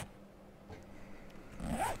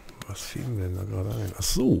 Was fiel mir denn da gerade ein? Ach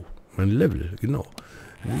so, mein Level, genau.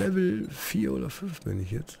 Level 4 oder 5 bin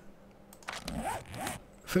ich jetzt.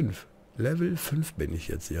 5. Level 5 bin ich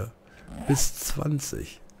jetzt, ja. Bis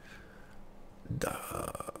 20.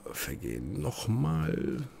 Da vergehen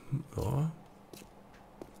nochmal... Ja.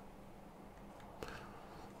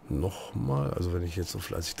 Nochmal, also wenn ich jetzt so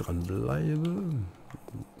fleißig dran bleibe,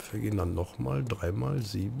 vergehen dann nochmal 3 mal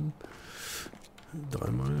 7.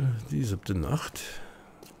 3 mal die 7. Nacht.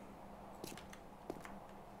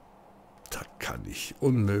 Das kann ich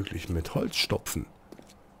unmöglich mit Holz stopfen.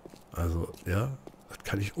 Also, ja, das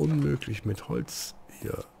kann ich unmöglich mit Holz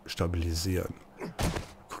hier stabilisieren.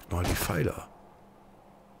 Guckt mal die Pfeiler.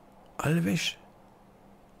 Alle weg.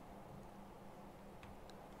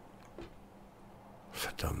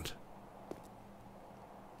 Verdammt.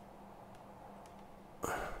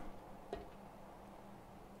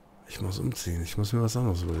 Ich muss umziehen. Ich muss mir was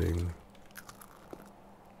anderes überlegen.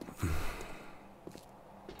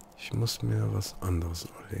 Ich muss mir was anderes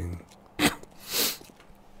überlegen.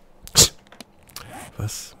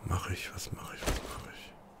 Was mache ich? Was mache ich? Was mache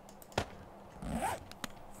ich?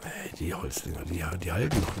 Nee, die Holzdinger, die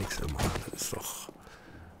halten doch nichts immer. Das ist doch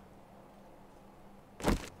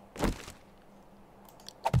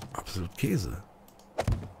absolut Käse.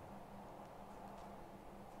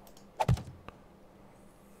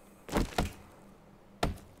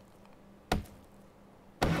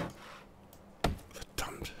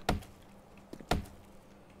 Verdammt.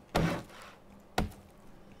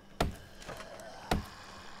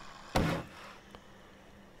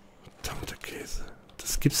 Verdammter Käse.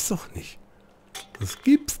 Das gibt's doch nicht. Das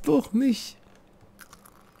gibt's doch nicht.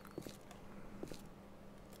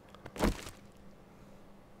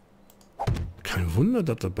 Kein Wunder,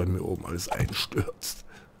 dass das bei mir oben alles einstürzt.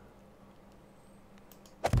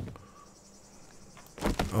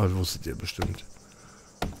 Aber das wusstet ihr bestimmt.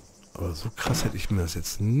 Aber so krass hätte ich mir das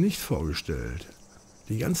jetzt nicht vorgestellt.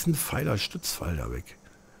 Die ganzen Pfeiler, Stützpfeiler weg.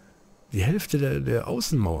 Die Hälfte der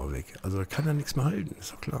Außenmauer weg. Also da kann ja nichts mehr halten,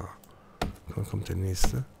 ist doch klar. Dann kommt der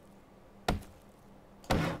nächste.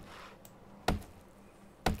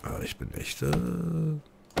 Aber ich bin echt...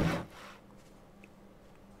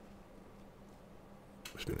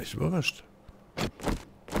 Ich bin echt überrascht.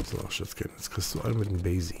 So, Schatzchen, jetzt kriegst du alle mit dem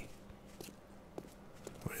Basie.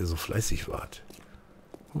 Weil ihr so fleißig wart.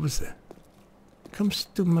 Wo bist du?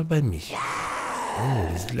 Kommst du mal bei mich? Oh,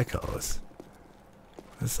 die sieht lecker aus.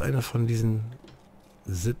 Das ist einer von diesen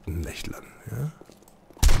Sittennächtlern, ja?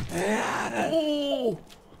 Oh!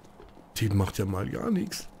 Die macht ja mal gar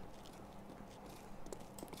nichts.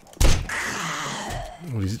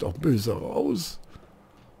 Oh, die sieht auch böse aus.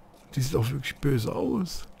 Die sieht auch wirklich böse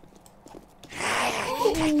aus.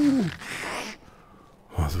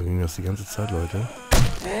 Oh, so ging das die ganze Zeit, Leute.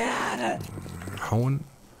 Hauen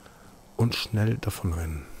und schnell davon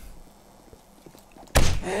rennen.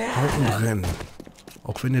 Hauen und rennen.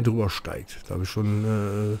 Auch wenn ihr drüber steigt. Da habe ich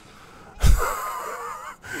schon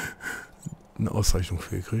eine Auszeichnung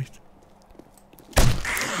für gekriegt.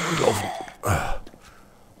 Und laufen.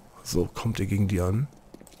 So, kommt ihr gegen die an.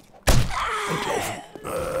 Und laufen.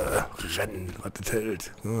 Rennen, was das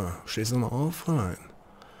hält. Ja, stehst du mal auf? Rein.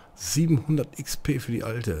 700 XP für die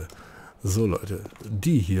alte. So, Leute.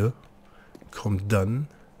 Die hier kommt dann.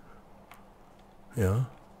 Ja.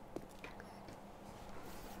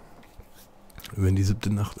 Wenn die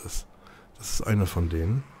 7. Nacht ist. Das ist einer von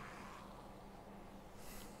denen.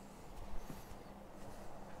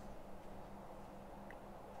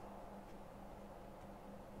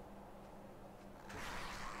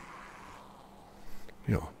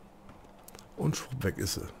 Ja. Und schwupp, weg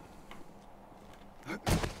ist sie.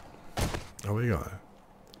 Aber egal.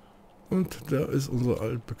 Und da ist unser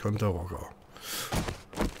altbekannter Rocker.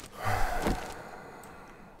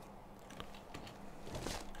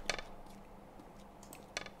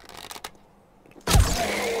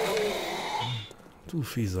 Du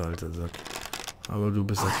fieser alter Sack. Aber du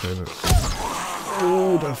bist ja keine...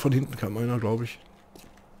 Oh, da von hinten kam einer, glaube ich.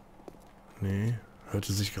 Nee,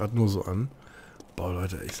 hörte sich gerade nur so an. Boah,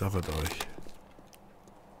 Leute, ich sage es euch.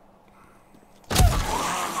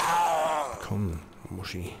 Komm,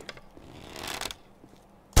 Muschi.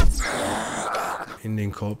 In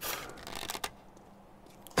den Kopf.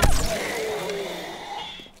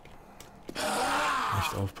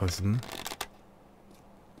 Echt aufpassen.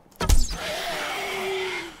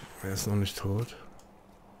 Er ist noch nicht tot.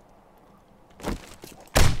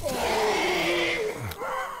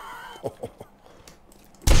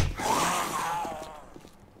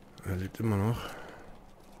 Er lebt immer noch.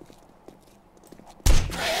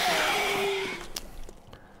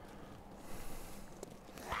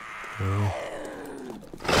 Ja.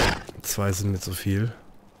 2 sind nicht so viel.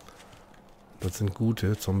 Das sind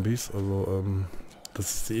gute Zombies. Also,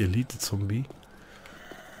 das ist die Elite-Zombie.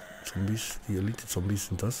 Die Elite-Zombies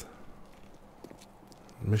sind das.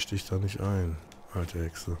 Misch dich da nicht ein, alte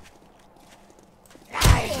Hexe.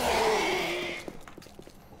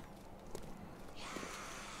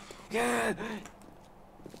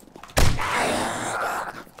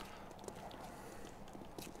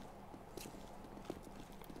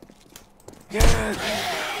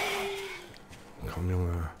 Komm,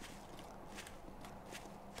 Junge.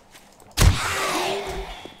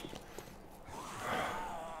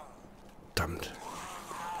 Verdammt.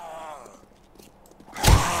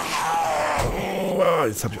 Oh,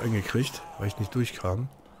 jetzt habe ich einen gekriegt, weil ich nicht durchkam.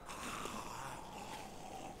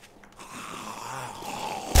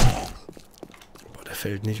 Boah, der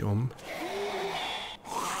fällt nicht um.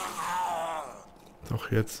 Doch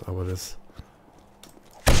jetzt, aber das...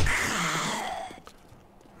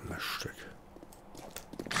 Stück.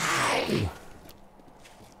 Oh.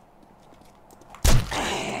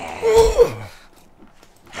 Oh.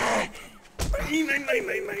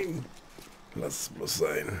 Nein. Lass es bloß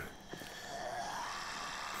sein.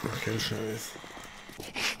 Mach keinen Scheiß.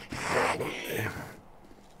 Oh, ey.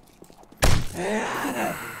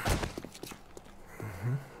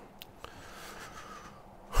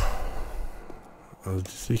 Also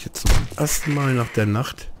die sehe ich jetzt zum ersten Mal nach der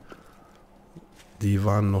Nacht. Die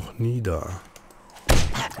waren noch nie da.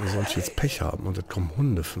 Soll ich jetzt Pech haben und da kommen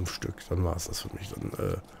Hunde 5 Stück, dann war es das für mich.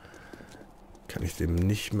 Dann kann ich dem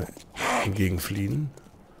nicht mehr entgegenfliehen.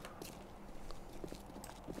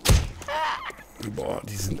 Boah,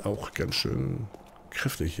 die sind auch ganz schön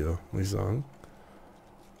kräftig hier, muss ich sagen.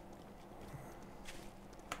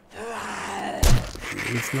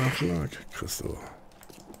 Ins Nachschlag, Christo.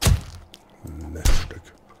 Messstück.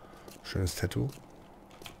 Schönes Tattoo.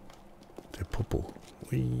 Der Popo.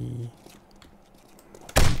 Ui.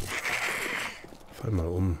 Fall mal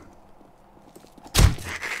um.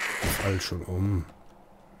 Fall schon um.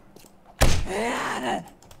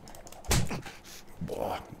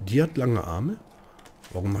 Boah, die hat lange Arme?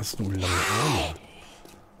 Warum hast du lange Arme?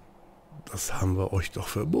 Das haben wir euch doch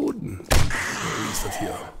verboten. Wie ist das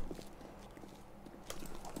hier?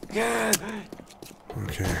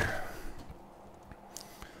 Okay.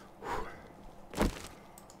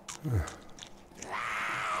 Ja.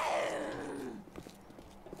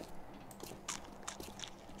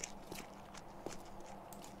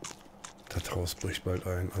 Das Haus bricht bald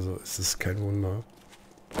ein, also es ist kein Wunder.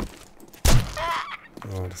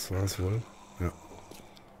 Oh, das war es wohl. Ja.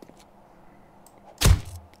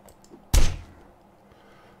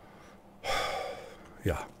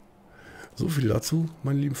 Ja. So viel dazu,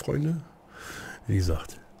 meine lieben Freunde. Wie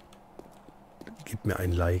gesagt, gebt mir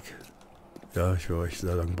ein Like. Ja, ich wäre euch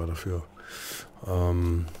sehr dankbar dafür.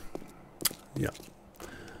 Ja.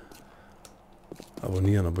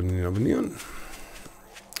 Abonnieren.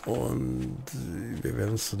 Und wir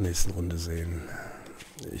werden uns zur nächsten Runde sehen.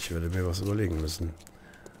 Ich werde mir was überlegen müssen.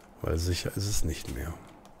 Weil sicher ist es nicht mehr.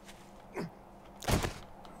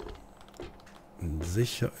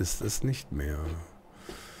 Sicher ist es nicht mehr.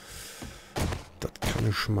 Das kann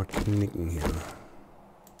ich schon mal knicken hier.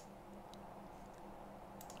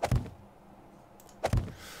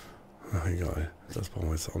 Ach, egal. Das brauchen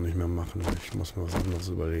wir jetzt auch nicht mehr machen. Ich muss mir was anderes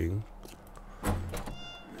überlegen.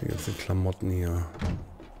 Die ganzen Klamotten hier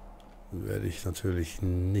werde ich natürlich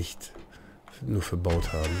nicht nur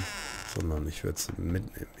verbaut haben, sondern ich werde es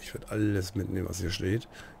mitnehmen. Ich werde alles mitnehmen, was hier steht.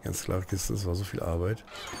 Ganz klar, Kiste, das war so viel Arbeit.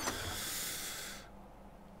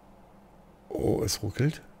 Oh, es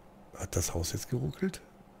ruckelt. Hat das Haus jetzt geruckelt?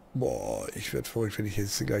 Boah, ich werde verrückt, wenn ich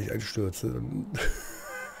jetzt gleich einstürze.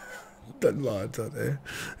 Dann war es das, ey.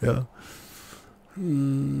 Ja.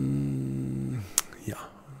 Ja.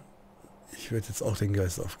 Ich werde jetzt auch den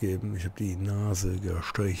Geist aufgeben. Ich habe die Nase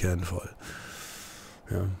gestrichen voll.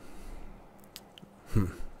 Ja.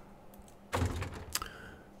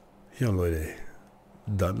 Ja, Leute.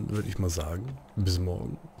 Dann würde ich mal sagen, bis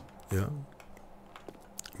morgen. Ja.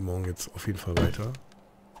 Morgen geht's auf jeden Fall weiter.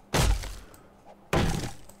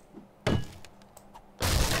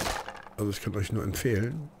 Also ich kann euch nur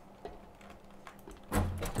empfehlen,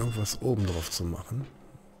 irgendwas oben drauf zu machen.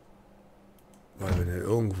 Weil wenn ihr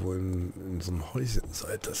irgendwo in so einem Häuschen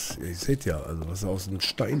seid, ihr seht ja, also was sie aus dem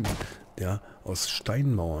Stein, ja, aus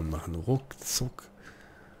Steinmauern machen, ruckzuck.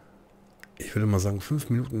 Ich würde mal sagen, 5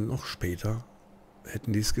 Minuten noch später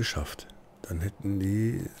hätten die es geschafft. Dann hätten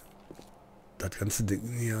die das ganze Ding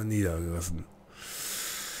hier niedergelassen.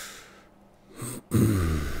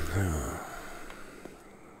 Ja.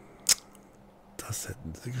 Das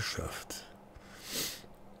hätten sie geschafft.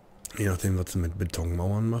 Je nachdem, was sie mit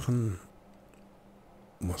Betonmauern machen,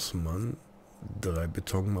 muss man 3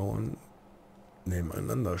 Betonmauern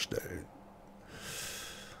nebeneinander stellen.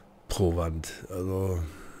 Pro Wand. Also,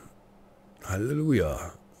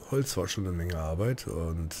 Halleluja. Holz war schon eine Menge Arbeit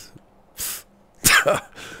und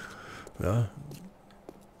ja.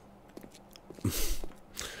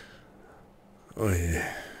 Oh je.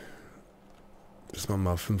 Bis man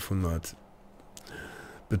mal 500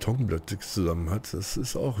 Betonblöcke zusammen hat, das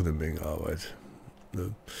ist auch eine Menge Arbeit.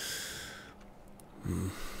 Ne?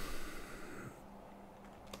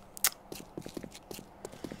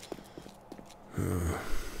 Ja.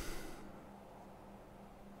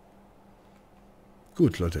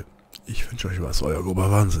 Gut, Leute. Ich wünsche euch was. Euer grober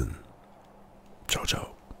Wahnsinn.